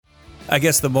I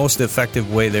guess the most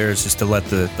effective way there is just to let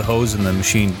the hose and the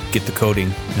machine get the coating,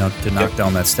 to knock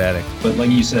down that static. But like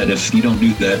you said, if you don't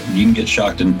do that, you can get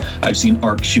shocked. And I've seen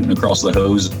arc shooting across the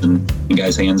hose in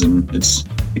guys' hands, and it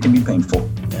can be painful.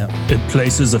 Yeah. It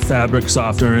places the fabric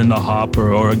softener in the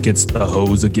hopper, or it gets the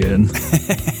hose again.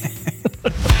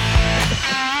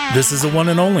 This is the one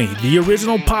and only, the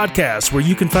original podcast where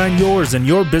you can find yours and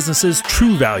your business's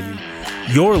true value.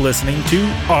 You're listening to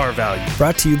Our Value.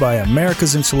 Brought to you by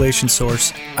America's Insulation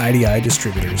Source, IDI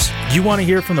Distributors. You want to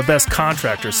hear from the best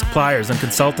contractors, suppliers, and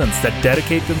consultants that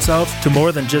dedicate themselves to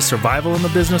more than just survival in the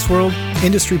business world?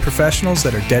 Industry professionals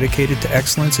that are dedicated to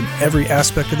excellence in every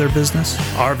aspect of their business.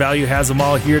 Our Value has them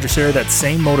all here to share that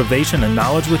same motivation and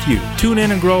knowledge with you. Tune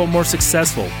in and grow a more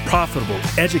successful, profitable,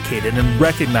 educated, and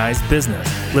recognized business.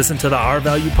 Listen to the Our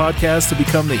Value podcast to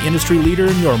become the industry leader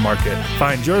in your market.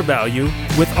 Find your value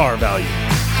with Our Value.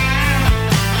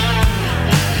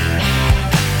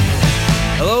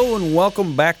 Hello and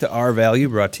welcome back to Our Value,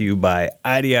 brought to you by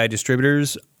IDI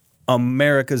Distributors,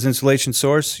 America's Insulation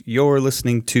Source. You're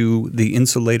listening to the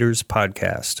Insulators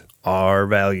Podcast, Our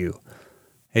Value.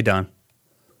 Hey, Don.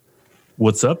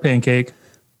 What's up, Pancake?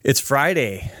 It's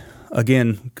Friday.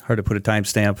 Again, hard to put a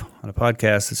timestamp on a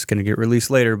podcast. It's going to get released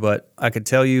later, but I can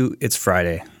tell you it's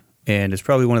Friday, and it's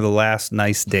probably one of the last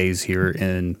nice days here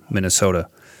in Minnesota.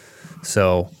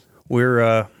 So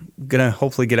we're going to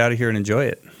hopefully get out of here and enjoy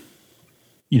it.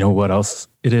 You know what else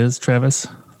it is, Travis?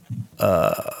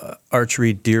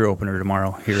 Archery deer opener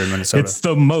tomorrow here in Minnesota. It's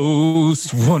the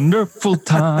most wonderful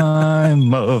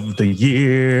time of the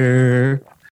year.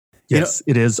 Yes,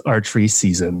 it is archery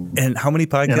season. And how many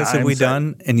podcasts have we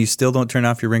done, and you still don't turn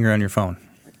off your ringer on your phone?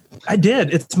 I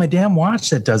did. It's my damn watch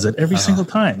that does it every single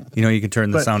time. You can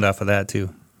turn the sound off of that,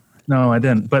 too. No, I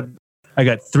didn't. But I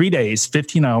got 3 days,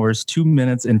 15 hours, 2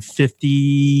 minutes, and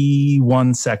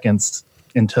 51 seconds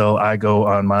until I go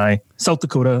on my South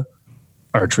Dakota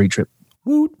archery trip.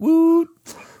 Woot, woot.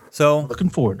 So, looking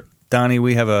forward. Donnie,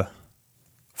 we have a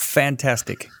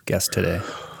fantastic guest today.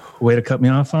 Way to cut me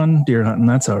off on deer hunting.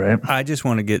 That's all right. I just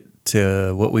want to get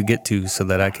to what we get to so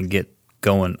that I can get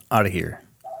going out of here.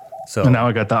 So and now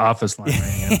I got the office line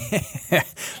ringing.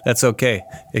 That's okay.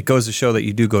 It goes to show that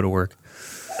you do go to work.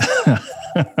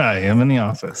 I am in the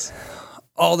office.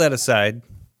 All that aside,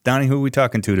 Donnie, who are we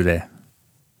talking to today?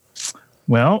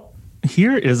 Well,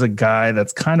 here is a guy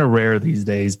that's kind of rare these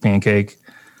days, Pancake.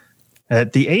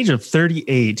 At the age of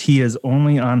 38, he is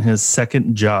only on his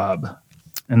second job.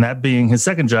 And that being his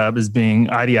second job is being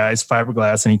IDI's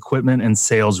fiberglass and equipment and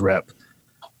sales rep.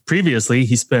 Previously,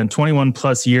 he spent 21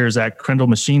 plus years at Crendel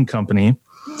Machine Company. And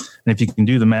if you can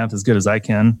do the math as good as I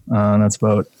can,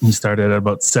 he started at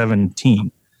about 17.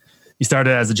 He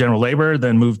started as a general laborer,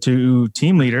 then moved to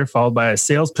team leader, followed by a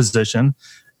sales position,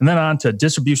 and then on to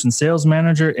distribution sales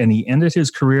manager. And he ended his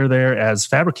career there as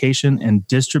fabrication and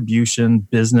distribution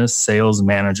business sales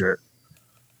manager.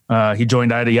 He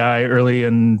joined IDI early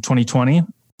in 2020.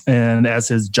 And as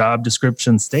his job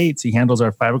description states, he handles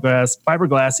our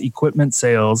fiberglass equipment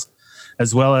sales,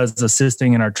 as well as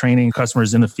assisting in our training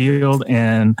customers in the field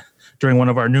and during one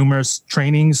of our numerous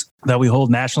trainings that we hold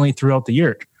nationally throughout the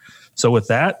year. So with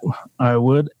that, I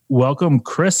would welcome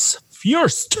Chris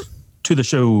Furst to the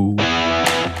show.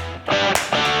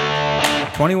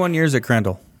 21 years at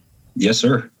Crendel. Yes,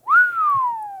 sir.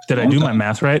 Did I do my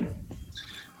math right?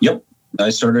 Yep. I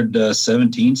started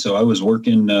 17, so I was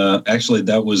working. Actually,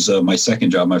 that was my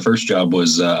second job. My first job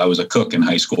was I was a cook in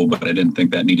high school, but I didn't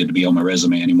think that needed to be on my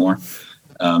resume anymore.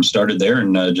 Started there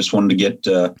and just wanted to get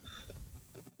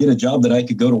a job that I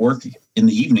could go to work in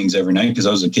the evenings every night because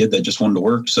I was a kid that just wanted to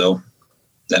work. So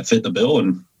that fit the bill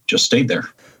and just stayed there.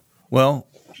 Well,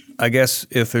 I guess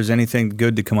if there's anything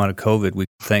good to come out of COVID, we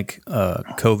thank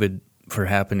COVID for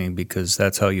happening because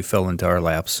that's how you fell into our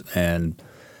laps. And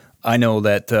I know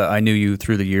that I knew you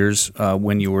through the years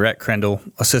when you were at Crendel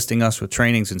assisting us with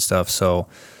trainings and stuff. So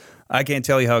I can't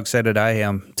tell you how excited I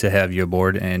am to have you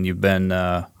aboard. And you've been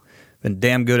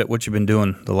damn good at what you've been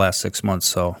doing the last 6 months.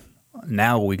 So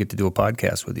now we get to do a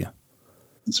podcast with you.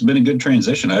 It's been a good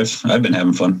transition. I've been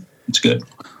having fun. It's good.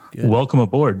 Welcome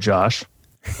aboard, Josh.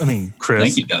 Chris.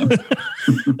 Thank you, Don.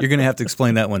 You're going to have to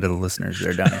explain that one to the listeners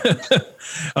there, Donnie.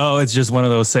 Oh, it's just one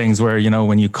of those things where,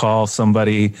 when you call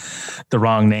somebody the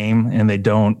wrong name and they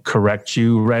don't correct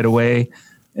you right away.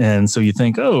 And so you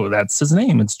think, oh, that's his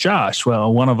name. It's Josh.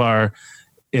 Well, one of our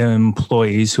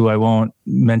employees, who I won't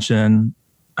mention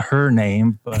her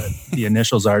name, but the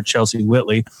initials are Chelsea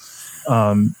Whitley,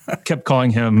 kept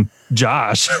calling him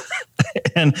Josh.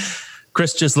 And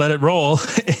Chris just let it roll,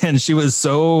 and she was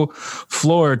so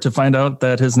floored to find out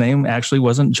that his name actually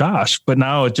wasn't Josh. But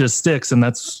now it just sticks, and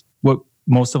that's what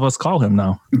most of us call him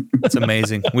now. That's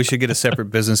amazing. We should get a separate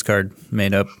business card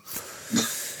made up.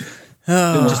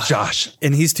 Just Josh.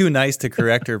 And he's too nice to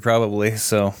correct her, probably.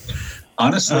 So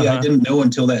honestly, I didn't know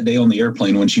until that day on the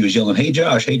airplane when she was yelling, "Hey,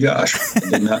 Josh, hey, Josh." I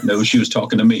did not know she was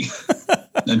talking to me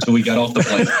until we got off the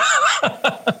plane.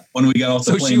 When we got off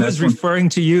the plane. So she was referring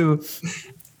to you.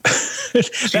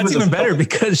 That's even better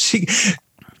because she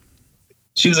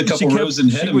was a couple rows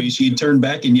ahead of me. She turned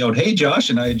back and yelled, "Hey, Josh."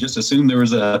 And I had just assumed there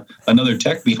was another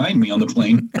tech behind me on the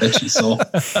plane that she saw.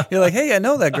 You're like, "Hey, I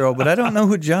know that girl, but I don't know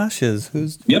who Josh is.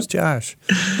 Who's Josh?"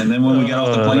 And then when we got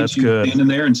off the plane, she was standing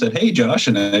there and said, "Hey, Josh."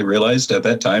 And I realized at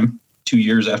that time, 2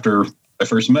 years after I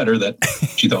first met her, that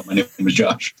she thought my name was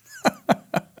Josh.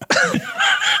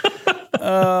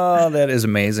 Oh, that is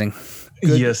amazing.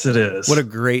 Good. Yes, it is. What a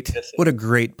great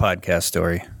podcast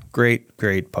story. Great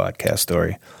podcast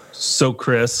story. So,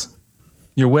 Chris,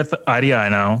 you're with IDI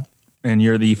now, and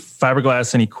you're the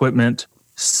fiberglass and equipment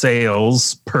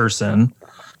sales person.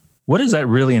 What does that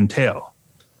really entail?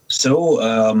 So,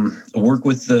 work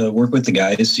with the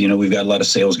guys. You know, we've got a lot of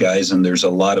sales guys, and there's a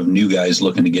lot of new guys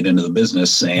looking to get into the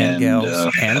business, and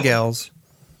gals.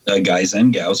 Guys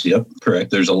and gals. Yep, correct.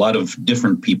 There's a lot of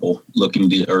different people a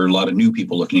lot of new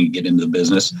people looking to get into the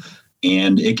business.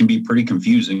 And it can be pretty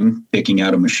confusing picking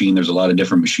out a machine. There's a lot of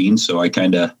different machines. So I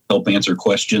kind of help answer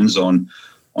questions on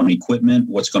equipment,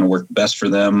 what's going to work best for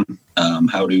them,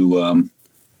 how to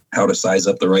size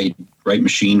up the right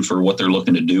machine for what they're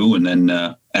looking to do. And then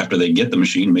after they get the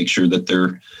machine, make sure that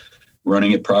they're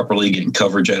running it properly, getting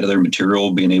coverage out of their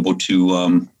material, being able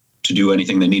to do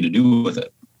anything they need to do with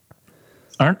it.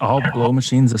 Aren't all blow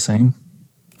machines the same?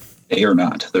 They are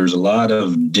not. There's a lot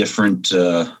of different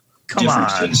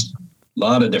differences. A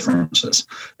lot of differences.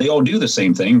 They all do the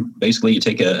same thing. Basically, you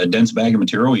take a dense bag of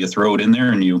material, you throw it in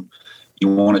there, and you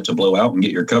want it to blow out and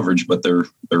get your coverage. But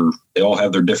they all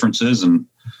have their differences and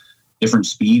different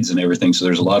speeds and everything. So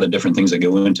there's a lot of different things that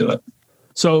go into it.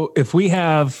 So if we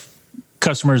have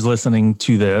customers listening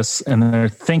to this and they're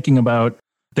thinking about,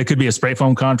 they could be a spray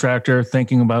foam contractor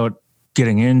thinking about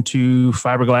getting into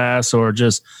fiberglass, or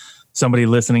just somebody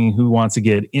listening who wants to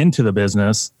get into the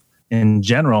business in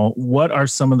general, what are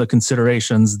some of the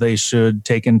considerations they should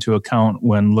take into account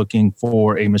when looking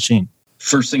for a machine?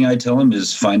 First thing I tell them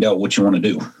is find out what you want to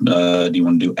do. Do you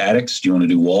want to do attics? Do you want to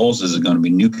do walls? Is it going to be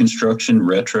new construction,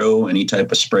 retro, any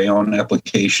type of spray-on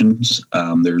applications?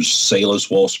 There's cellulose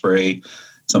wall spray.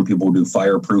 Some people do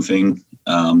fireproofing.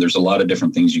 There's a lot of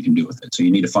different things you can do with it. So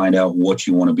you need to find out what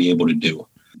you want to be able to do.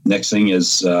 Next thing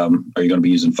is, are you going to be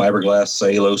using fiberglass,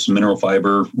 cellulose, mineral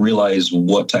fiber? Realize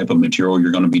what type of material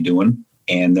you're going to be doing,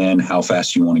 and then how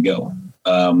fast you want to go.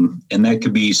 And that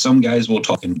could be, some guys will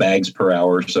talk in bags per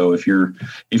hour. So if you're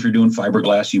doing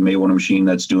fiberglass, you may want a machine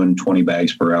that's doing 20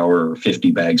 bags per hour or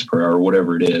 50 bags per hour,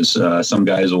 whatever it is. Some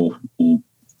guys will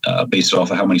base it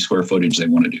off of how many square footage they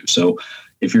want to do. So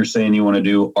if you're saying you want to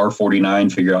do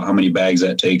R49, figure out how many bags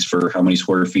that takes for how many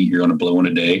square feet you're going to blow in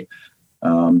a day.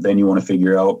 Then you want to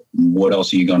figure out what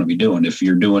else are you going to be doing. If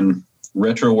you're doing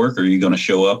retro work, are you going to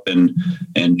show up and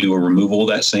do a removal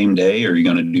that same day? Or are you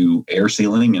going to do air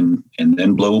sealing and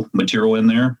then blow material in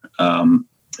there?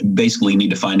 Basically, you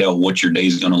need to find out what your day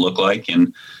is going to look like.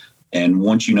 And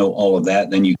once you know all of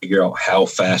that, then you figure out how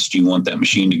fast you want that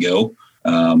machine to go.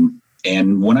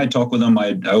 And when I talk with them,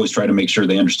 I always try to make sure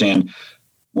they understand,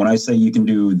 when I say you can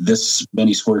do this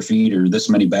many square feet or this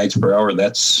many bags per hour,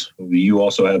 you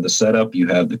also have the setup, you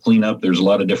have the cleanup. There's a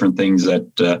lot of different things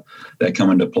that come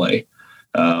into play.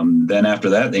 Then after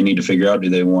that, they need to figure out, do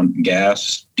they want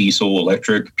gas, diesel,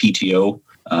 electric, PTO?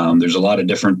 There's a lot of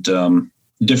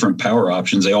different power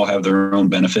options. They all have their own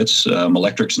benefits.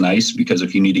 Electric's nice because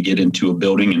if you need to get into a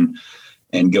building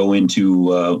and go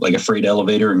into like a freight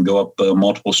elevator and go up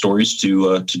multiple stories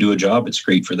to do a job, it's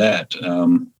great for that.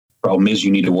 Problem is you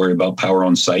need to worry about power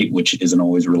on site, which isn't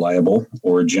always reliable,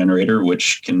 or a generator,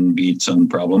 which can be its own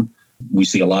problem. We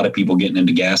see a lot of people getting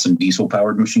into gas and diesel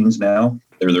powered machines now.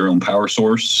 They're their own power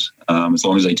source. As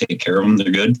long as they take care of them, they're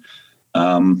good.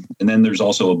 And then there's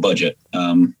also a budget.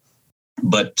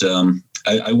 But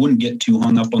I wouldn't get too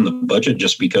hung up on the budget,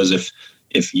 just because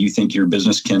if you think your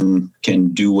business can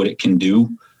do what it can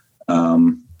do,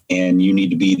 and you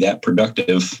need to be that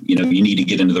productive, you need to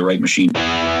get into the right machine.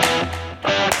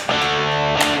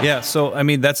 Yeah, so, I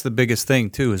mean, that's the biggest thing,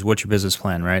 too, is what's your business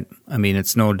plan, right? I mean,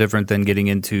 it's no different than getting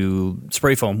into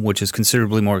spray foam, which is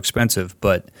considerably more expensive.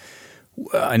 But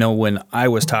I know when I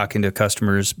was talking to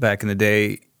customers back in the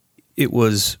day, it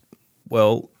was,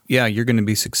 well, yeah, you're going to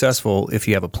be successful if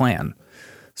you have a plan.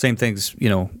 Same things,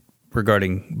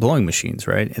 regarding blowing machines,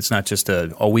 right? It's not just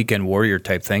a weekend warrior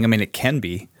type thing. I mean, it can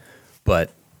be, but,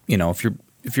 if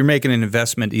if you're making an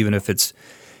investment, even if it's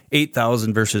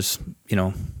 $8,000 versus,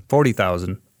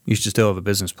 $40,000, you should still have a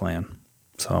business plan.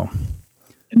 So,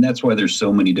 and that's why there's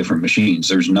so many different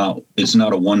machines. It's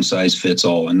not a one size fits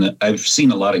all. And I've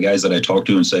seen a lot of guys that I talk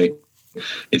to and say,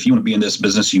 if you want to be in this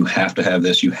business, you have to have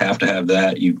this, you have to have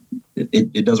that.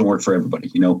 It doesn't work for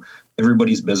everybody.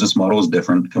 Everybody's business model is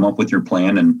different. Come up with your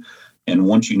plan. And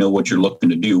once you know what you're looking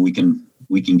to do, we can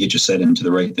get you set into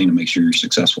the right thing to make sure you're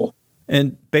successful.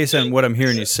 And based on what I'm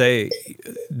hearing you say,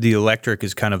 the electric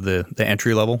is kind of the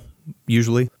entry level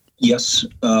usually. Yes,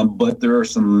 but there are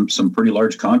some pretty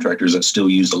large contractors that still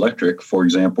use electric. For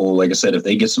example, like I said, if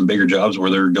they get some bigger jobs where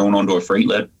they're going onto a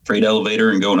freight elevator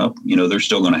and going up, they're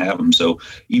still going to have them. So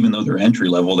even though they're entry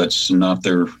level, that's not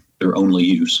their only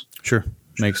use. Sure,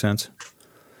 makes sense.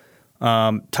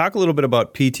 Talk a little bit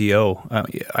about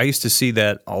PTO. I used to see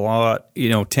that a lot,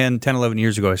 10, 11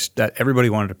 years ago, that everybody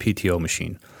wanted a PTO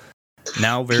machine.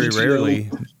 Now, very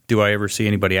rarely do I ever see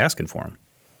anybody asking for them.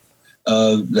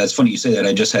 That's funny you say that.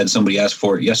 I just had somebody ask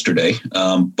for it yesterday,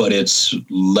 but it's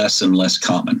less and less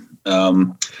common.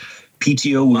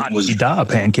 PTO was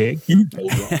pancake.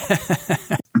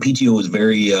 PTO was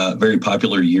very, very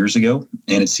popular years ago,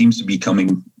 and it seems to be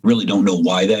coming. Really don't know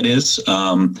why that is.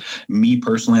 Me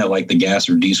personally, I like the gas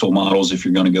or diesel models if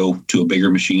you're going to go to a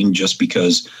bigger machine, just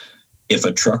because if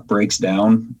a truck breaks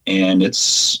down and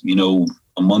it's,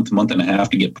 a month and a half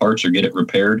to get parts or get it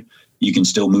repaired, you can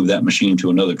still move that machine to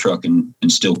another truck and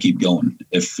still keep going.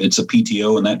 If it's a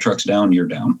PTO and that truck's down, you're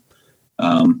down.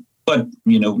 But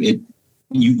you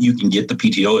can get the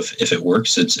PTO if it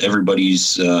works. It's everybody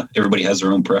has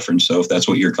their own preference. So if that's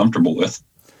what you're comfortable with.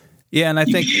 Yeah. And I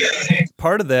think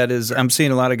part of that is I'm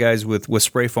seeing a lot of guys with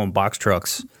spray foam box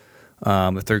trucks.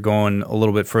 If they're going a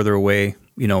little bit further away,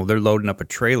 they're loading up a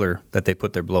trailer that they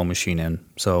put their blow machine in.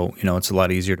 So, it's a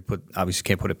lot easier to put, obviously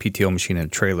can't put a PTO machine in a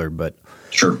trailer, but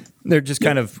sure. They're just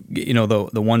kind of,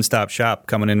 the one-stop shop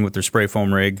coming in with their spray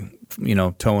foam rig,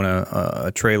 towing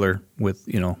a trailer with,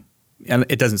 and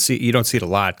you don't see it a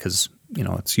lot because,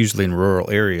 it's usually in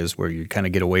rural areas where you kind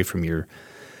of get away from your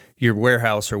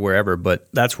warehouse or wherever, but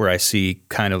that's where I see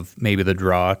kind of maybe the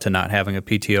draw to not having a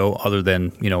PTO other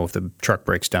than, if the truck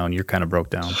breaks down, you're kind of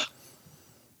broke down.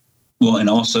 Well, and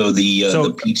also the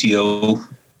PTO,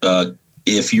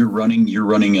 if you're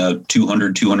running a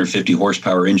 200, 250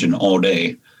 horsepower engine all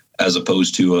day, as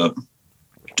opposed to a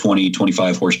 20,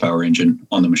 25 horsepower engine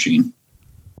on the machine.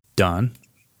 Don,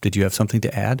 did you have something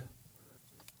to add?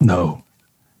 No.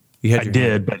 I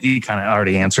did, but he kind of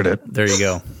already answered it. There you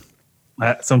go.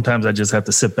 Sometimes I just have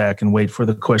to sit back and wait for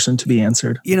the question to be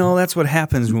answered. That's what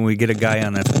happens when we get a guy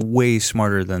on that's way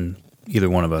smarter than either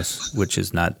one of us, which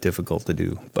is not difficult to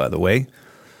do, by the way.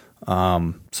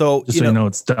 So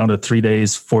it's down to 3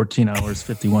 days, 14 hours,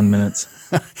 51 minutes.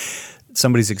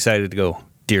 Somebody's excited to go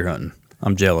deer hunting.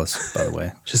 I'm jealous, by the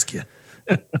way. Just kidding.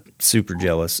 Super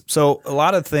jealous. So a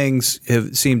lot of things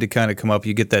have seemed to kind of come up.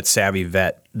 You get that savvy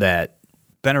vet that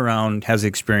been around, has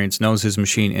experience, knows his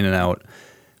machine in and out,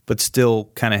 but still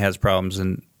kind of has problems.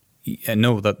 And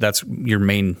know that's your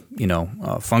main,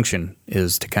 function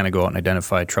is to kind of go out and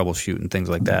identify, troubleshoot, and things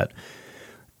like that.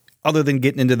 Other than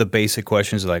getting into the basic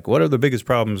questions like, what are the biggest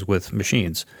problems with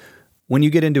machines? When you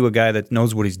get into a guy that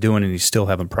knows what he's doing and he's still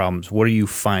having problems, what do you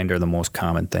find are the most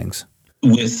common things?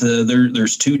 With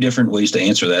there's two different ways to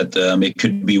answer that. It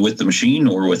could be with the machine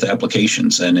or with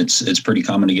applications, and it's pretty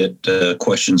common to get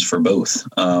questions for both.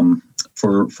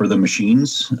 For the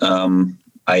machines,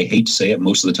 I hate to say it,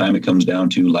 most of the time it comes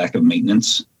down to lack of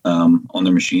maintenance on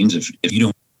the machines. If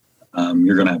you don't,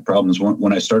 you're going to have problems.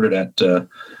 When I started at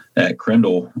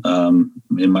Crendel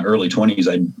in my early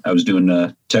 20s, I was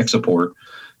doing tech support,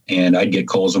 and I'd get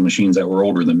calls on machines that were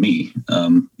older than me.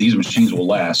 These machines will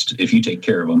last if you take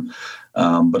care of them,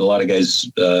 but a lot of guys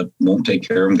won't take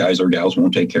care of them. Guys or gals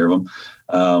won't take care of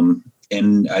them.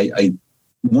 And I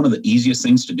one of the easiest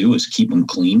things to do is keep them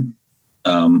clean.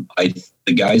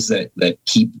 The guys that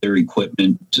keep their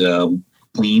equipment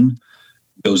clean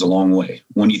goes a long way.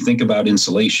 When you think about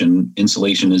insulation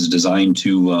is designed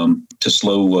to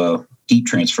slow heat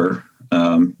transfer,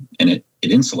 and it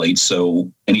insulates.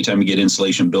 So anytime you get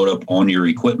insulation built up on your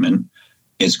equipment,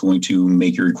 it's going to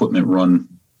make your equipment run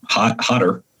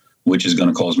hotter, which is going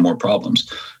to cause more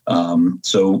problems.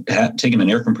 So taking an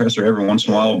air compressor every once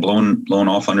in a while, blowing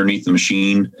off underneath the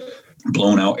machine,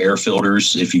 blowing out air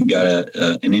filters. If you've got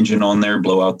an engine on there,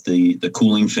 blow out the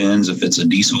cooling fins. If it's a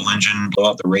diesel engine, blow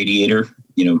out the radiator.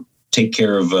 Take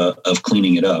care of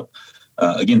cleaning it up.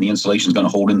 Again, the insulation is going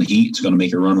to hold in the heat. It's going to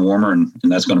make it run warmer, and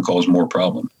that's going to cause more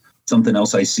problem. Something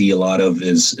else I see a lot of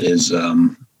is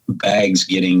bags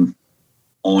getting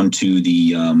onto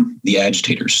the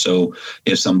agitators. So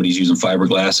if somebody's using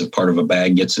fiberglass, if part of a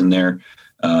bag gets in there,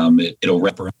 it'll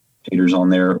wrap around agitators on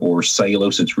there, or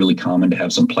cellulose. It's really common to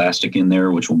have some plastic in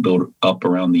there, which will build up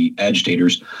around the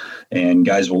agitators. And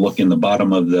guys will look in the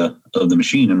bottom of the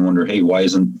machine and wonder, hey, why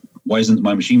isn't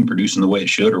my machine producing the way it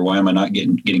should, or why am I not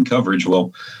getting coverage?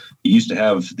 Well, you used to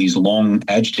have these long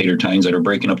agitator tines that are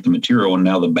breaking up the material, and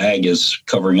now the bag is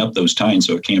covering up those tines,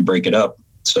 so it can't break it up.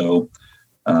 So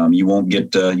you won't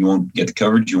get the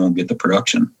coverage, you won't get the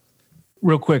production.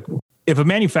 Real quick, if a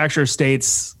manufacturer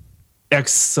states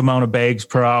X amount of bags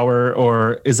per hour,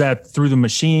 or is that through the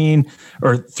machine,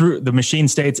 or through the machine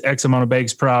states X amount of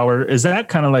bags per hour? Is that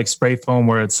kind of like spray foam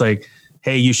where it's like,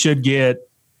 hey, you should get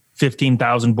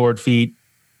 15,000 board feet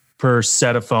per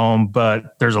set of foam,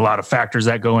 but there's a lot of factors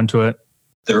that go into it?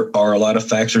 There are a lot of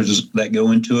factors that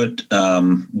go into it.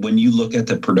 When you look at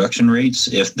the production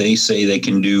rates, if they say they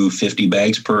can do 50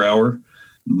 bags per hour,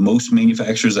 most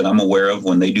manufacturers that I'm aware of,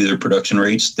 when they do their production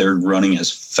rates, they're running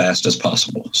as fast as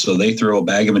possible. So they throw a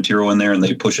bag of material in there and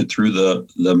they push it through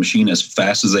the machine as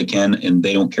fast as they can, and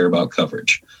they don't care about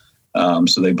coverage.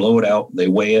 So they blow it out, they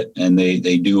weigh it, and they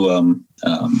do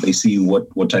they see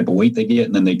what type of weight they get,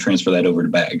 and then they transfer that over to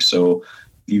bags. So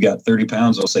if you got 30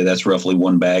 pounds, they'll say that's roughly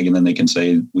one bag, and then they can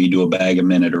say we do a bag a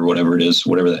minute or whatever it is,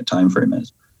 whatever that time frame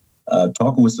is.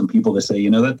 Talking with some people, they say,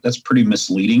 that's pretty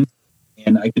misleading.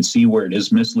 And I could see where it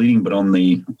is misleading, but on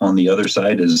the other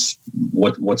side is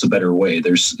what's a better way?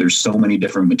 There's so many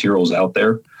different materials out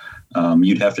there.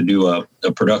 You'd have to do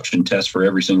a production test for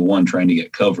every single one, trying to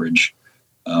get coverage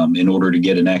in order to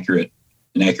get an accurate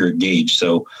gauge.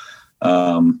 So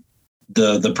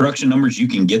the production numbers, you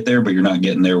can get there, but you're not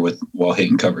getting there while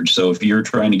hitting coverage. So if you're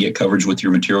trying to get coverage with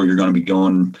your material, you're going to be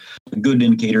going. A good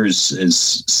indicator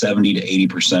is 70 to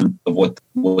 80% of what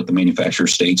the manufacturer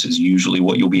states is usually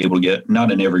what you'll be able to get.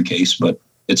 Not in every case, but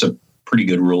it's a pretty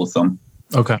good rule of thumb.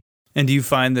 Okay. And do you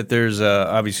find that there's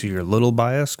obviously you're a little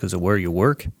biased because of where you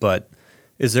work, but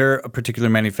is there a particular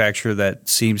manufacturer that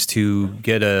seems to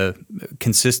get a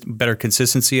better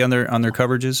consistency on their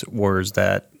coverages, or is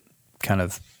that kind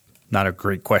of not a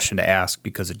great question to ask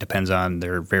because it depends on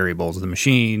their variables of the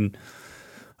machine?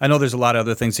 I know there's a lot of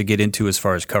other things to get into as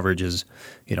far as coverages,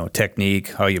 technique,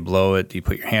 how you blow it. Do you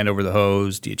put your hand over the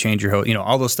hose? Do you change your hose?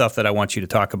 All those stuff that I want you to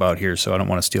talk about here. So I don't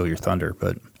want to steal your thunder,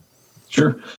 but.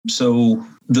 Sure. So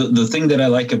the thing that I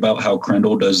like about how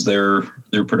Crendel does their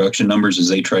production numbers is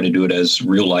they try to do it as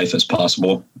real life as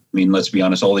possible. I mean, let's be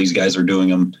honest, all these guys are doing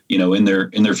them, in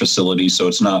their facilities. So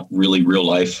it's not really real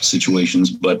life situations,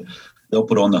 but they'll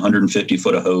put on the 150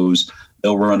 foot of hose.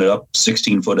 They'll run it up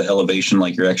 16 foot of elevation,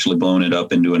 like you're actually blowing it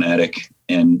up into an attic,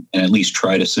 and at least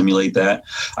try to simulate that.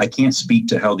 I can't speak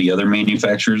to how the other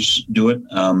manufacturers do it.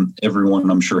 Everyone,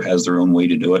 I'm sure, has their own way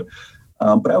to do it.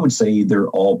 But I would say they're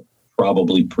all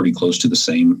probably pretty close to the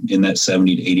same, in that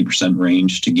 70 to 80%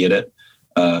 range to get it,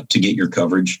 to get your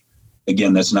coverage.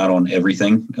 Again, that's not on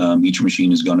everything. Each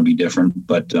machine is going to be different,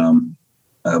 but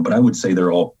I would say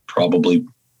they're all probably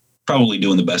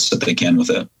doing the best that they can with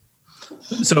it.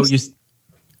 So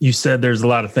you said there's a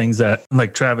lot of things that,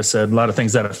 like Travis said, a lot of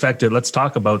things that affect it. Let's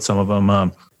talk about some of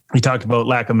them. You talked about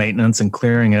lack of maintenance and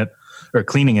cleaning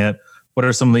it. What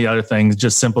are some of the other things,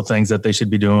 just simple things that they should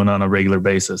be doing on a regular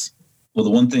basis? Well,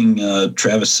 the one thing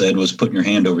Travis said was putting your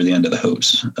hand over the end of the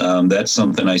hose. That's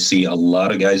something I see a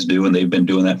lot of guys do, and they've been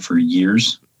doing that for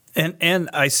years. And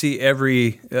I see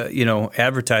every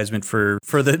advertisement for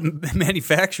the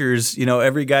manufacturers,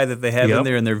 every guy that they have in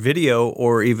there in their video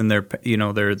or even their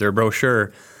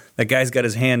brochure, that guy's got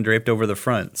his hand draped over the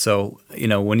front. So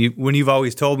when you've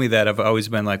always told me that, I've always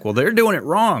been like, well, they're doing it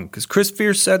wrong because Chris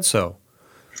Fierce said so.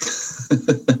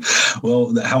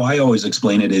 Well, how I always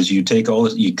explain it is you take all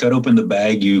this, you cut open the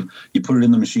bag, you put it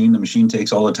in the machine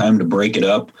takes all the time to break it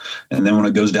up. And then when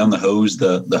it goes down the hose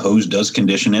does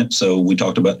condition it. So we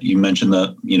talked about, you mentioned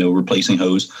replacing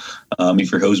hose.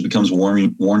 If your hose becomes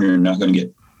worn, you're not going to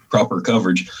get proper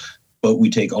coverage. But we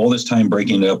take all this time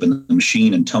breaking it up in the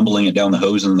machine and tumbling it down the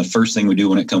hose. And the first thing we do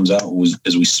when it comes out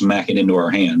is we smack it into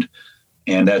our hand.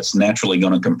 And that's naturally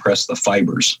going to compress the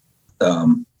fibers.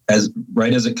 As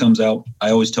it comes out,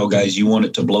 I always tell guys, you want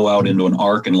it to blow out into an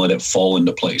arc and let it fall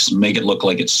into place. Make it look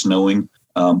like it's snowing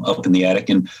up in the attic.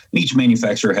 And each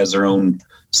manufacturer has their own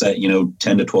set,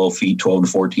 10 to 12 feet, 12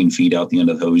 to 14 feet out the end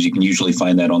of the hose. You can usually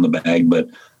find that on the bag, but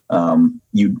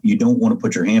you don't want to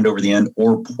put your hand over the end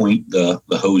or point the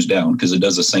hose down, because it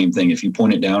does the same thing. If you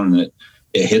point it down and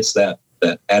it hits that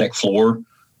attic floor,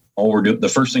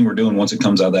 the first thing we're doing once it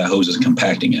comes out of that hose is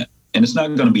compacting it. And it's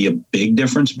not going to be a big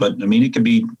difference, but I mean, it could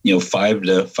be 5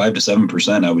 to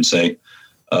 7%, I would say,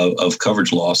 of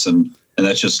coverage loss, and and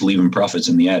that's just leaving profits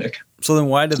in the attic. So then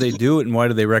why do they do it, and why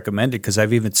do they recommend it? Because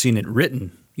I've even seen it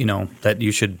written, that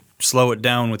you should slow it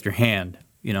down with your hand,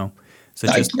 So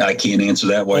I can't answer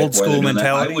that. Why, old school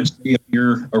mentality? I would say if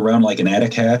you're around like an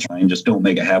attic hatch, and just don't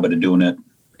make a habit of doing it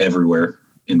everywhere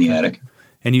in the attic.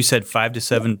 And you said 5 to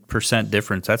 7%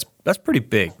 difference. That's pretty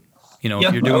big.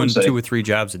 If you're doing 2 or 3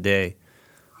 jobs a day,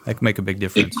 that can make a big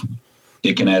difference.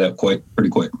 It can add up pretty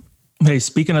quick. Hey,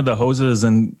 speaking of the hoses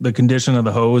and the condition of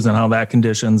the hose and how that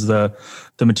conditions the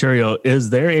material, is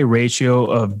there a ratio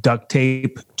of duct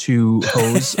tape to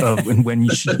hose of when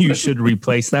you should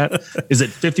replace that? Is it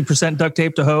 50% duct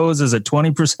tape to hose? Is it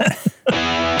 20%?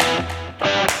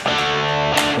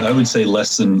 I would say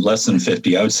less than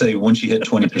 50. I would say once you hit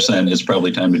 20%, it's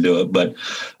probably time to do it. But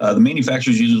the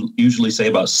manufacturers usually say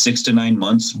about 6 to 9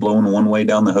 months blowing one way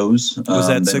down the hose. Was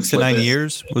that 6 to 9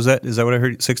 years? Is that what I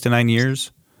heard? 6 to 9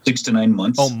 years? 6 to 9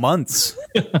 months. Oh, months.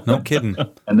 No kidding.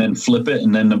 And then flip it,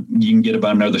 and then you can get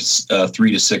about another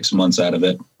 3 to 6 months out of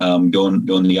it, going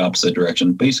the opposite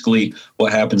direction. Basically,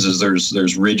 what happens is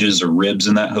there's ridges or ribs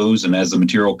in that hose, and as the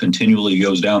material continually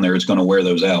goes down there, it's going to wear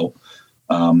those out.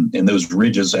 And those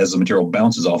ridges, as the material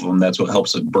bounces off of them, that's what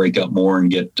helps it break up more and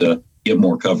get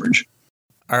more coverage.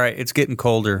 All right, it's getting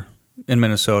colder in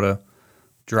Minnesota.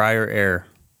 Drier air,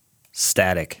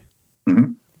 static.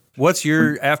 Mm-hmm. What's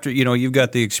your, after, you've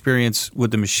got the experience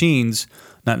with the machines,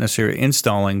 not necessarily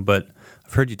installing, but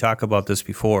I've heard you talk about this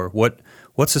before.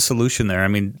 What's the solution there? I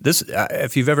mean, this,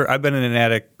 if you've ever, I've been in an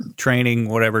attic training,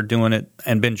 whatever, doing it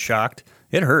and been shocked,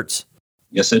 it hurts.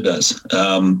 Yes, it does.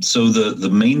 So the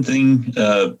main thing,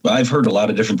 I've heard a lot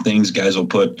of different things. Guys will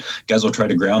try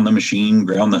to ground the machine,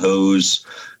 ground the hose,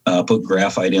 put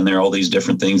graphite in there, all these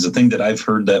different things. The thing that I've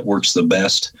heard that works the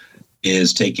best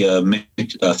is take a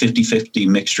 50-50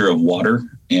 mixture of water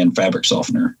and fabric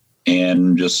softener,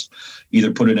 and just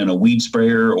either put it in a weed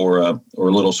sprayer or a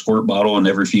little squirt bottle, and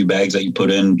every few bags that you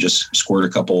put in, just squirt a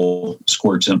couple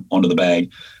squirts onto the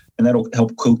bag. And that'll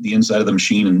help coat the inside of the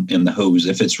machine and the hose.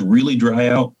 If it's really dry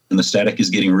out and the static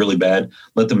is getting really bad,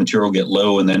 let the material get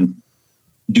low and then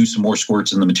do some more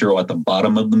squirts in the material at the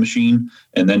bottom of the machine,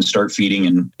 and then start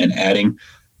feeding and adding.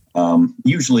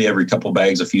 Usually every couple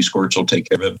bags, a few squirts will take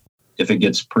care of it. If it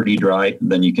gets pretty dry,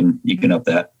 then you can up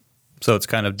that. So it's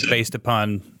kind of based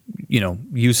upon,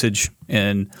 usage.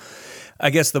 And I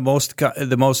guess the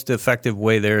most effective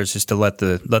way there is just to let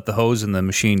the hose in the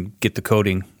machine get the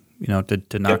coating,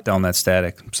 to knock down that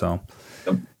static. So,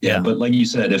 yeah. But like you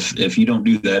said, if you don't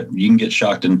do that, you can get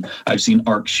shocked. And I've seen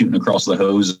arcs shooting across the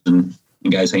hose in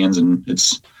guys' hands, and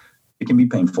it can be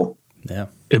painful. Yeah.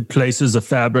 It places a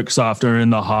fabric softener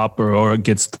in the hopper, or it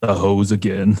gets the hose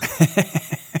again.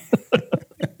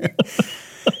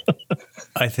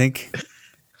 I think.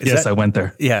 Yes, I went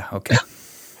there. Yeah. Okay.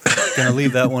 Gonna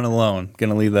leave that one alone.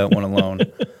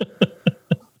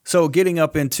 So getting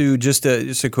up into just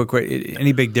a quick way,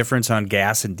 any big difference on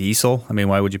gas and diesel? I mean,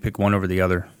 why would you pick one over the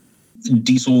other?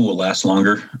 Diesel will last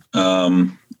longer.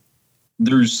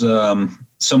 There's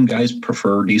some guys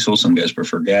prefer diesel, some guys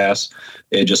prefer gas.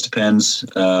 It just depends.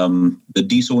 The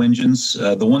diesel engines,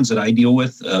 the ones that I deal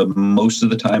with, most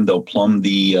of the time they'll plumb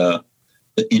the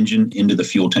engine into the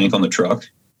fuel tank on the truck.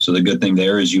 So the good thing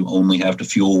there is you only have to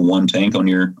fuel one tank on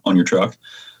your truck.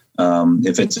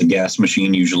 If it's a gas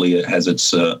machine, usually it has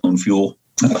its own fuel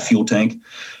tank.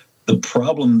 The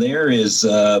problem there is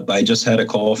I just had a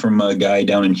call from a guy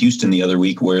down in Houston the other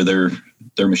week where their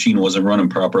machine wasn't running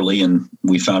properly, and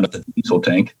we found out the diesel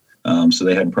tank. So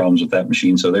they had problems with that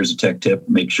machine. So there's a tech tip: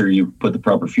 make sure you put the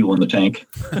proper fuel in the tank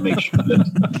to make sure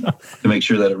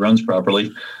that it runs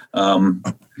properly.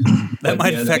 That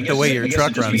might affect the way your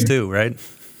truck runs too, right?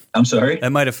 I'm sorry?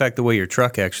 That might affect the way your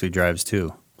truck actually drives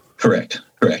too. Correct.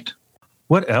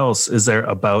 What else is there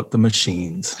about the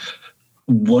machines?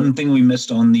 One thing we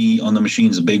missed on the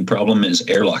machines, a big problem, is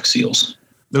airlock seals.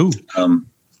 Ooh.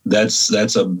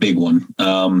 That's a big one.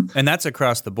 And that's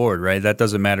across the board, right? That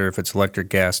doesn't matter if it's electric,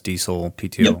 gas, diesel,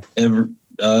 PTO. Yep.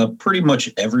 Pretty much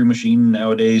every machine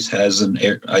nowadays has an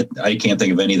air. I can't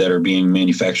think of any that are being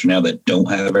manufactured now that don't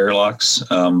have airlocks.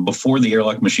 Before the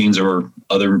airlock machines, there were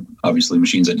other, obviously,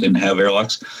 machines that didn't have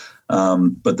airlocks.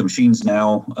 But the machines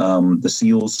now, the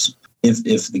seals,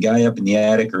 if the guy up in the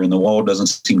attic or in the wall doesn't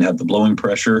seem to have the blowing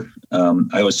pressure,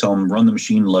 I always tell them run the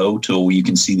machine low till you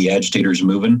can see the agitators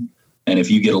moving. And if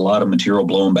you get a lot of material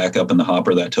blowing back up in the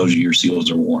hopper, that tells you your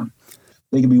seals are worn.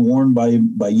 They can be worn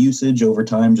by usage over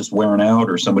time, just wearing out,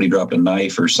 or somebody dropped a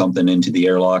knife or something into the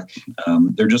airlock.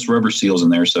 They're just rubber seals in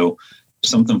there. So if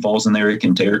something falls in there, it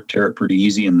can tear it pretty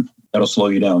easy, and that'll slow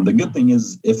you down. The good thing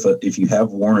is if you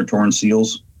have worn or torn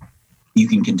seals, you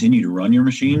can continue to run your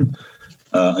machine.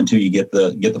 until you get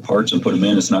the parts and put them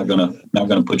in. It's not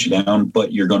gonna put you down,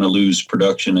 but you're going to lose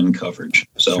production and coverage.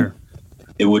 So sure.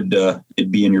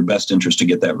 It'd be in your best interest to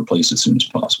get that replaced as soon as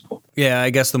possible. Yeah,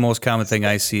 I guess the most common thing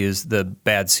I see is the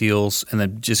bad seals, and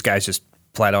then guys just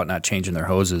flat out not changing their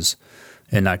hoses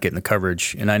and not getting the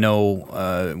coverage. And I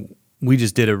know we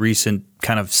just did a recent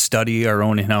kind of study, our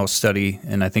own in-house study,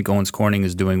 and I think Owens Corning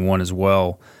is doing one as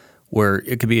well, where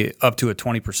it could be up to a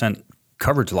 20%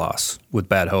 coverage loss with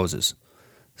bad hoses.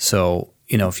 So,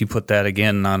 if you put that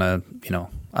again on a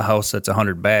house that's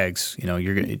 100 bags,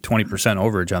 you're getting 20%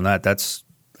 overage on that. That's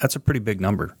a pretty big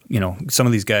number. Some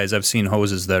of these guys, I've seen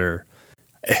hoses that are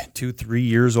 2-3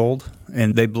 years old,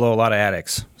 and they blow a lot of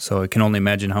attics. So I can only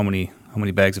imagine how many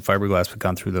bags of fiberglass have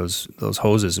gone through those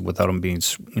hoses without them being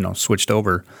switched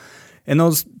over. And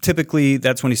those typically,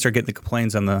 that's when you start getting the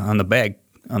complaints on the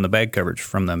bag coverage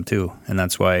from them too. And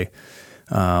that's why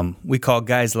we call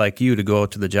guys like you to go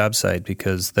out to the job site,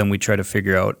 because then we try to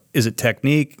figure out, is it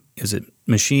technique, is it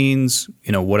machines,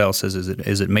 what else is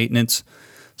it maintenance?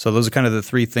 So those are kind of the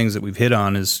three things that we've hit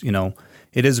on. Is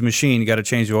it is a machine. You got to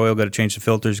change the oil, got to change the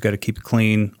filters, got to keep it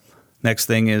clean. Next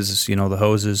thing is the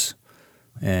hoses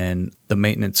and the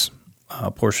maintenance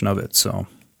portion of it. So,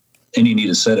 and you need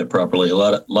to set it properly. A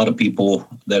lot of people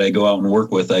that I go out and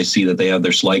work with, I see that they have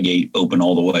their slide gate open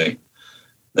all the way.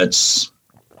 That's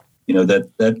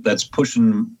that's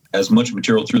pushing as much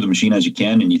material through the machine as you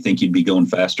can, and you think you'd be going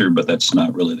faster, but that's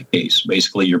not really the case.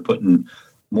 Basically, you're putting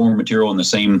more material in the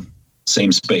same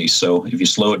space. So if you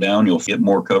slow it down, you'll get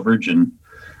more coverage and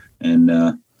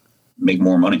make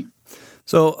more money.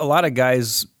 So a lot of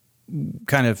guys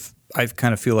I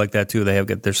kind of feel like that too. They have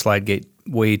got their slide gate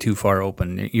way too far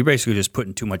open. You're basically just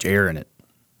putting too much air in it,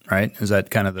 right? Is that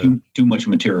kind of too much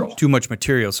material? Too much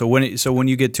material. So when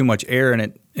you get too much air in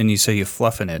it and you say you're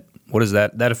fluffing it, what is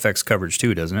that? That affects coverage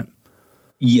too, doesn't it?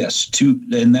 Yes,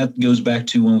 and that goes back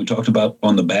to when we talked about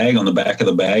on the back of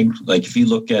the bag. Like if you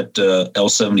look at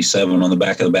L77 on the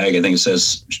back of the bag, I think it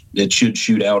says it should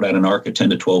shoot out at an arc of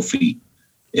 10 to 12 feet.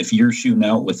 If you're shooting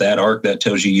out with that arc, that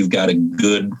tells you you've got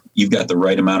the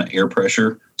right amount of air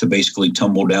pressure to basically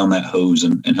tumble down that hose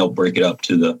and help break it up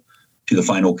to the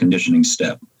final conditioning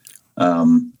step.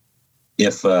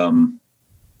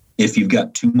 If you've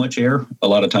got too much air, a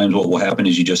lot of times what will happen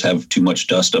is you just have too much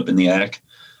dust up in the attic.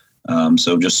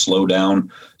 So just slow it down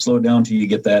till you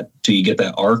get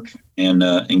that arc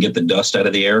and get the dust out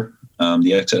of the air,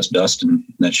 the excess dust, and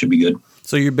that should be good.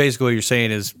 So what you're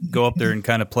saying is go up there and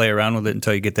kind of play around with it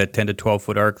until you get that 10 to 12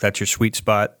 foot arc. That's your sweet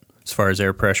spot as far as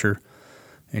air pressure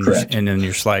and then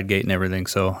your slide gate and everything.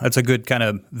 So that's a good kind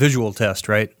of visual test,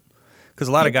 right? Because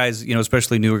a lot of guys,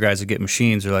 especially newer guys that get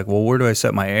machines, are like, well, where do I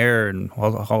set my air? And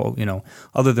how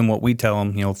other than what we tell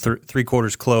them,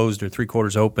 3/4 closed or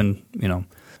 3/4 open,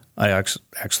 I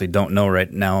actually don't know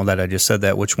right now that I just said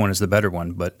that which one is the better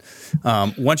one. But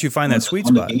once you find that sweet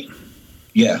spot.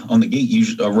 On the gate,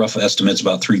 usually a rough estimate's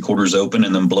about 3/4 open,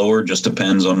 and then blower just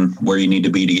depends on where you need to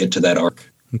be to get to that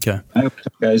arc. Okay.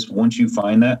 Guys, once you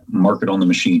find that, mark it on the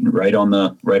machine, right on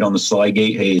the slide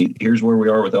gate. Hey, here's where we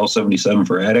are with L77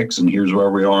 for attics, and here's where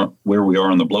we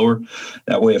are on the blower.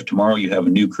 That way, if tomorrow you have a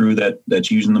new crew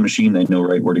that's using the machine, they know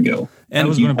right where to go. And that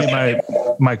was going to be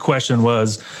my question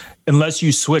was, unless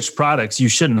you switch products, you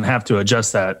shouldn't have to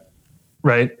adjust that,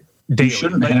 right? Daily. You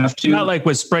shouldn't have to. Not like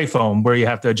with spray foam where you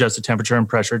have to adjust the temperature and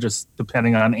pressure just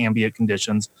depending on ambient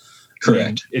conditions. Correct.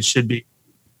 And it should be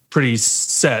pretty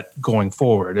set going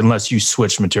forward unless you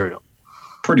switch material.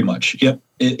 Pretty much. Yep.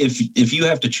 If you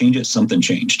have to change it, something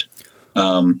changed.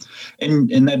 And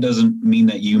that doesn't mean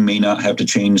that you may not have to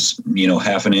change,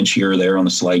 half an inch here or there on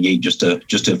the slide gate just to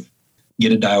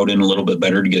get it dialed in a little bit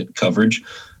better to get coverage.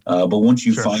 But once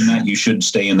you find that, you should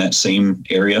stay in that same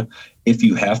area. If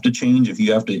you have to change, if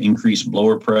you have to increase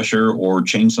blower pressure or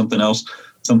change something else,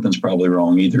 something's probably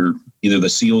wrong. Either the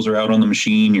seals are out on the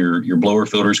machine, your blower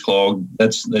filter's clogged.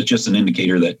 That's just an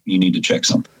indicator that you need to check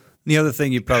something. The other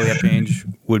thing you probably have to change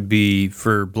would be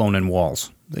for blown-in walls.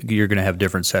 You're going to have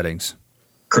different settings.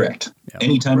 Correct. Yeah.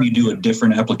 Anytime you do a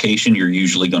different application, you're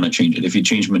usually going to change it. If you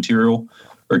change material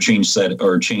or change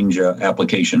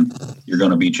application, you're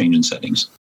going to be changing settings.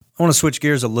 I want to switch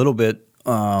gears a little bit.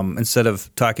 Instead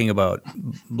of talking about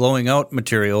blowing out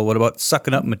material, what about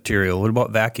sucking up material? What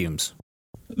about vacuums?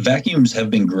 Vacuums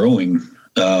have been growing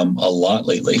a lot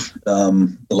lately.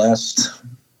 The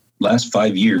last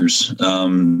 5 years,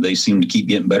 they seem to keep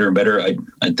getting better and better. I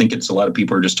think it's a lot of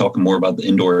people are just talking more about the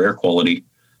indoor air quality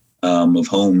of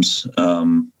homes.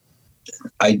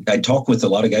 I talk with a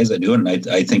lot of guys that do it, and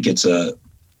I think it's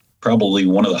probably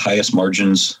one of the highest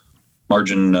margin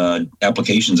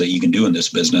applications that you can do in this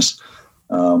business.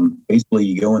 Basically,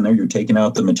 you go in there, you're taking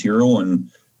out the material,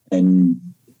 and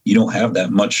you don't have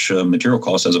that much material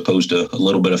cost as opposed to a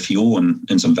little bit of fuel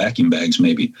and some vacuum bags.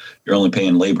 Maybe you're only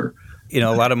paying labor. A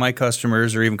lot of my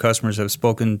customers or even customers I've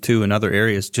spoken to in other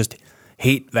areas just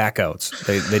hate vac outs.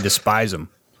 They despise them.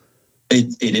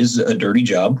 It is a dirty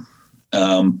job.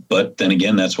 But then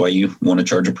again, that's why you want to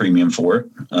charge a premium for it.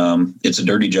 It's a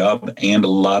dirty job, and a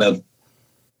lot of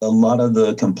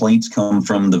the complaints come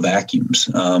from the vacuums.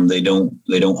 They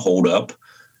don't hold up.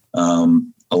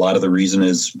 A lot of the reason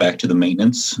is back to the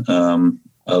maintenance.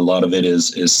 A lot of it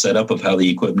is setup of how the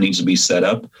equipment needs to be set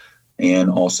up, and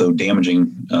also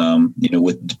damaging,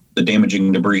 with the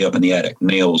damaging debris up in the attic,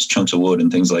 nails, chunks of wood,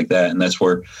 and things like that. And that's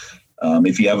where,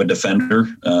 if you have a Defender,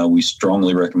 we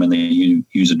strongly recommend that you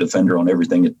use a Defender on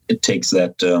everything. It takes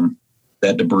that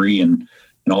debris and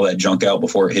all that junk out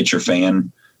before it hits your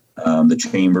fan, the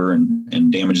chamber,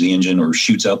 and damage the engine, or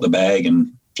shoots out the bag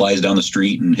and flies down the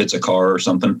street and hits a car or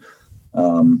something.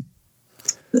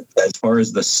 As far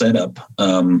as the setup,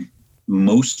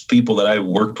 most people that I've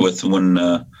worked with when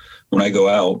I go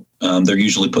out, they're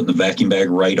usually putting the vacuum bag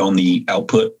right on the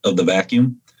output of the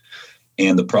vacuum.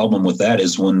 And the problem with that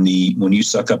is when you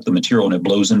suck up the material and it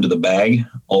blows into the bag,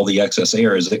 all the excess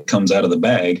air, as it comes out of the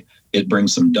bag, it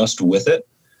brings some dust with it.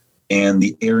 And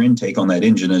the air intake on that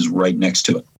engine is right next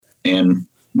to it. And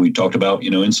we talked about,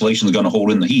 insulation is going to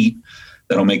hold in the heat.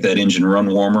 That'll make that engine run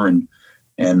warmer, and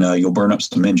you'll burn up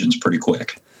some engines pretty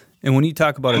quick. And when you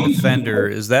talk about a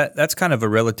Defender, that's kind of a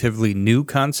relatively new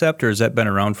concept, or has that been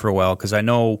around for a while? Because I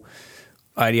know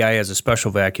IDI has a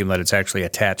special vacuum that it's actually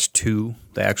attached to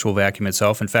the actual vacuum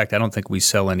itself. In fact, I don't think we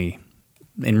sell any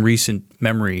in recent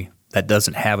memory that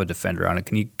doesn't have a Defender on it.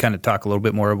 Can you kind of talk a little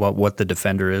bit more about what the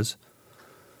Defender is?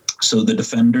 So the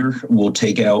Defender will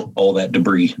take out all that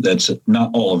debris. That's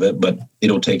not all of it, but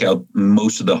it'll take out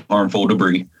most of the harmful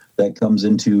debris that comes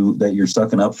into that you're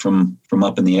sucking up from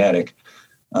up in the attic.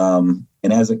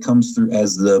 And as it comes through,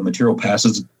 as the material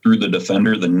passes through the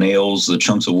Defender, the nails, the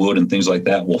chunks of wood, and things like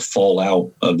that will fall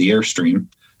out of the airstream,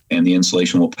 and the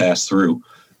insulation will pass through.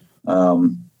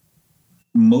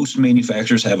 Most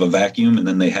manufacturers have a vacuum, and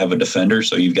then they have a Defender.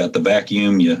 So you've got the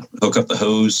vacuum, you hook up the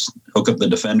hose, hook up the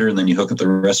Defender, and then you hook up the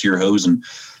rest of your hose and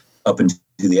up into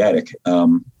the attic.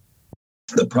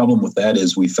 The problem with that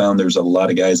is we found there's a lot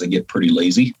of guys that get pretty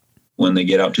lazy when they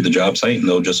get out to the job site, and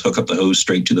they'll just hook up the hose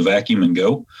straight to the vacuum and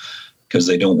go, because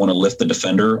they don't want to lift the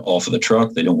Defender off of the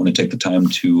truck. They don't want to take the time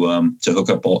to hook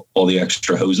up all the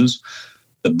extra hoses.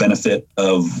 The benefit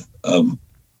of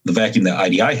the vacuum that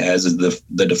IDI has is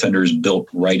the Defender is built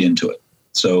right into it.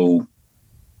 So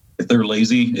if they're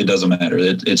lazy, it doesn't matter.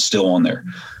 It's still on there.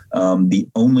 The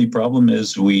only problem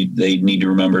is they need to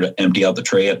remember to empty out the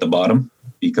tray at the bottom,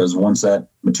 because once that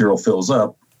material fills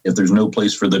up, if there's no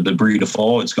place for the debris to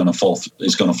fall, it's going to fall.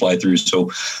 It's going to fly through. So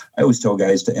I always tell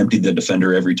guys to empty the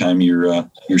Defender every time you're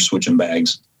switching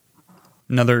bags.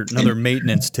 Another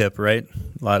maintenance tip, right?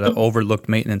 A lot of overlooked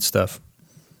maintenance stuff.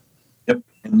 Yep.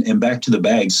 And back to the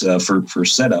bags for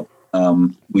setup.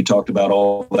 We talked about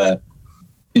all that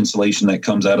insulation that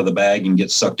comes out of the bag and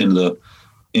gets sucked into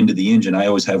the engine. I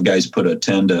always have guys put a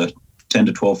 10 to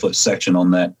 12 foot section on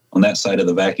that side of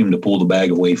the vacuum to pull the bag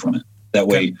away from it. That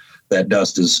way, that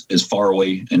dust is far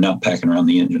away and not packing around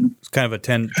the engine. It's kind of a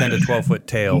 10 to 12 foot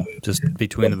tail just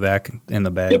between the vac and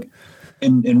the bag. Yep.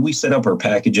 And we set up our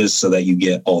packages so that you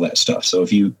get all that stuff. So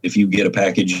if you get a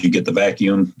package, you get the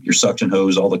vacuum, your suction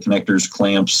hose, all the connectors,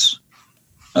 clamps,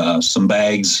 some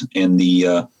bags, and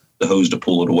the hose to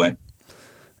pull it away.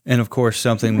 And of course,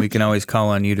 something we can always call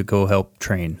on you to go help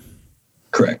train.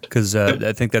 Correct. Because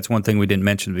I think that's one thing we didn't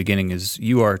mention at the beginning is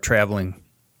you are traveling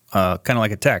kind of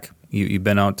like a tech. You've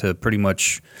been out to pretty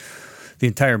much the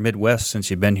entire Midwest since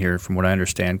you've been here, from what I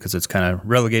understand, because it's kind of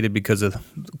relegated because of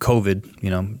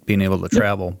COVID, being able to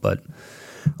travel. But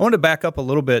I want to back up a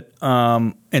little bit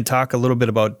and talk a little bit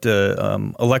about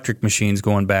electric machines,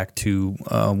 going back to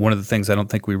one of the things I don't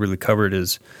think we really covered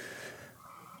is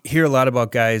hear a lot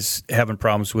about guys having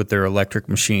problems with their electric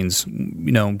machines.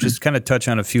 Just kind of touch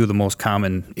on a few of the most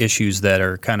common issues that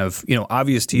are kind of,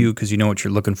 obvious to you because you know what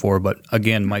you're looking for, but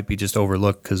again, might be just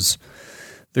overlooked because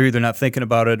they're either not thinking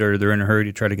about it or they're in a hurry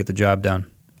to try to get the job done.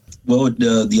 Well,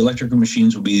 the electrical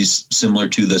machines will be similar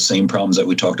to the same problems that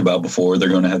we talked about before. They're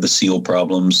going to have the seal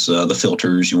problems, the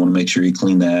filters. You want to make sure you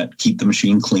clean that, keep the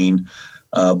machine clean.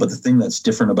 But the thing that's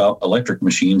different about electric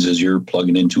machines is you're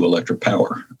plugging into electric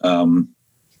power.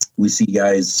 We see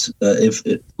guys, if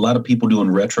a lot of people doing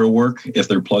retro work, if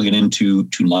they're plugging into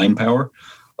line power,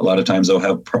 a lot of times they'll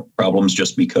have problems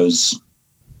just because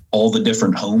all the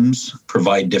different homes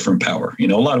provide different power. A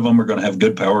lot of them are going to have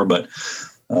good power, but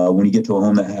When you get to a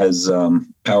home that has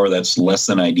power that's less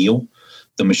than ideal,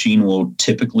 the machine will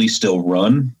typically still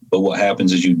run. But what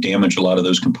happens is you damage a lot of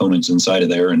those components inside of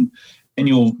there, and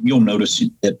you'll notice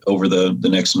it over the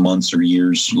next months or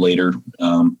years later.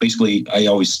 Basically, I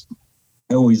always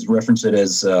reference it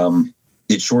as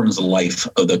it shortens the life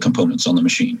of the components on the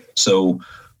machine. So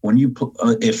when you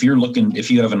if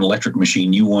you have an electric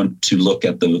machine, you want to look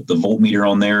at the voltmeter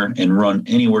on there and run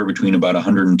anywhere between about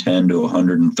 110 to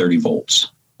 130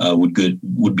 volts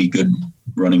would be good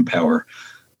running power.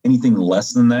 Anything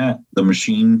less than that, the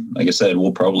machine, like I said,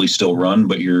 will probably still run,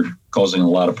 but you're causing a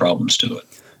lot of problems to it.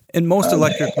 And most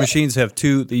electric machines have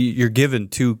you're given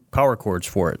two power cords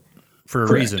for it for a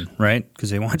Correct. reason, right? Because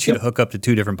they want you to hook up to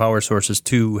two different power sources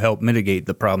to help mitigate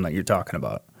the problem that you're talking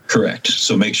about. Correct.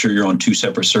 So make sure you're on two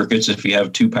separate circuits if you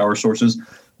have two power sources.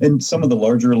 And some of the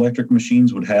larger electric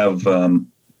machines would have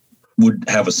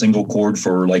a single cord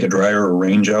for like a dryer or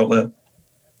range outlet.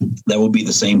 That would be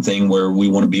the same thing where we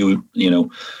want to be,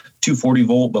 240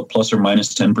 volt, but plus or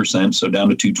minus 10%. So down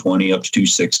to 220 up to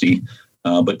 260.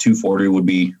 But 240 would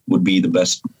be the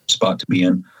best spot to be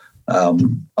in.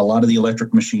 A lot of the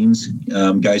electric machines,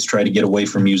 guys try to get away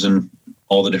from using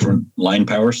all the different line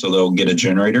power. So they'll get a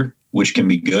generator, which can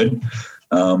be good.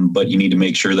 But you need to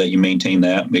make sure that you maintain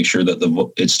that, make sure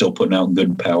that it's still putting out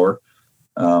good power.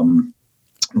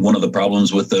 One of the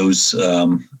problems with those,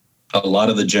 a lot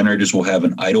of the generators will have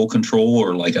an idle control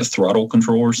or like a throttle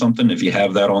control or something. If you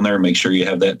have that on there, make sure you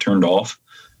have that turned off.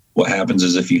 What happens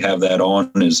is if you have that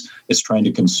on, it's trying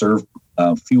to conserve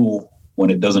fuel when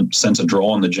it doesn't sense a draw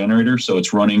on the generator. So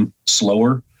it's running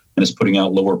slower and it's putting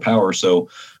out lower power. So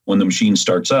when the machine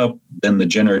starts up, then the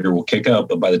generator will kick up.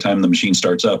 But by the time the machine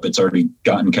starts up, it's already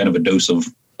gotten kind of a dose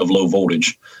of low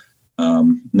voltage.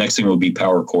 Next thing will be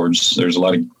power cords. There's a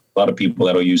lot of people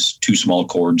that'll use two small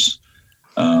cords,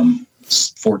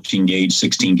 14 gauge,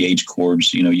 16 gauge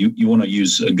cords. You want to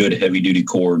use a good heavy duty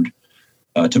cord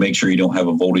to make sure you don't have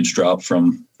a voltage drop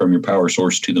from your power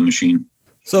source to the machine.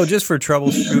 So just for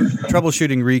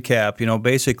troubleshooting recap,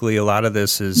 basically a lot of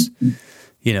this is,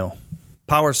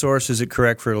 power source, is it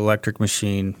correct for an electric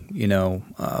machine?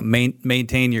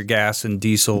 Maintain your gas and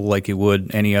diesel like you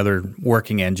would any other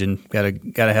working engine. Got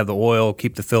to have the oil,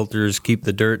 keep the filters, keep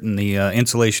the dirt and the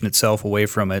insulation itself away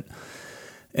from it.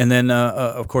 And then,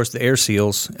 of course, the air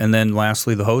seals. And then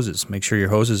lastly, the hoses. Make sure your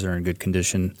hoses are in good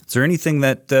condition. Is there anything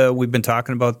that we've been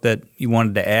talking about that you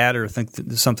wanted to add or think that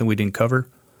there's something we didn't cover?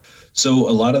 So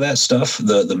a lot of that stuff,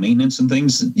 the maintenance and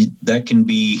things, that can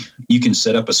be, you can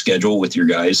set up a schedule with your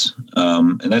guys.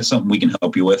 And that's something we can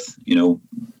help you with.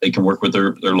 They can work with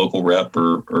their local rep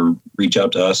or reach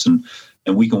out to us and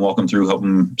we can walk them through, help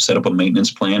them set up a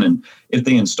maintenance plan. And if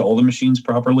they install the machines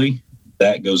properly,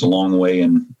 that goes a long way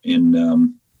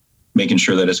in making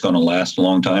sure that it's going to last a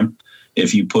long time.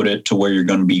 If you put it to where you're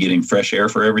going to be getting fresh air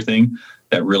for everything,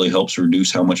 that really helps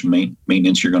reduce how much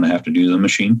maintenance you're going to have to do to the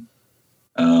machine.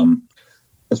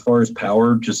 As far as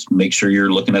power, just make sure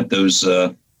you're looking at those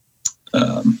the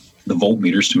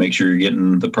voltmeters to make sure you're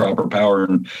getting the proper power,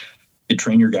 and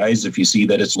train your guys. If you see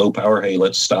that it's low power, hey,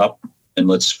 let's stop and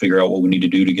let's figure out what we need to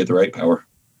do to get the right power.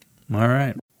 All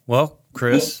right. Well,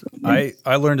 Chris, I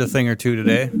learned a thing or two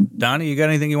today. Donnie, you got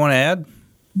anything you want to add?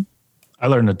 I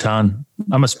learned a ton.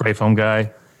 I'm a spray foam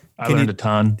guy. I learned a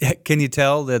ton. Can you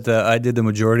tell that I did the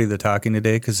majority of the talking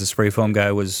today because the spray foam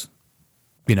guy was,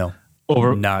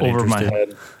 over interested. my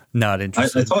head. Not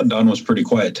interested. I thought Don was pretty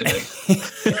quiet today.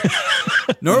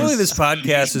 Normally, this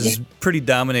podcast is pretty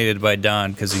dominated by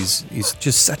Don because he's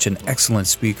just such an excellent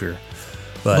speaker.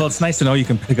 But Well, it's nice to know you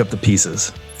can pick up the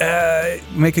pieces.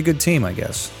 make a good team, I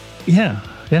guess. Yeah.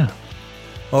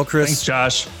 Well, Chris. Thanks,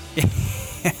 Josh.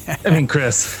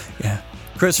 Chris. Yeah.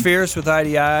 Chris Fierce with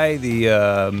IDI,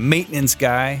 the maintenance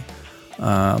guy.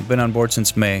 Been on board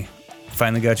since May.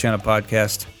 Finally got you on a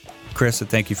podcast. Chris,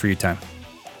 thank you for your time.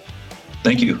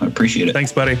 Thank you. I appreciate it.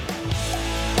 Thanks, buddy.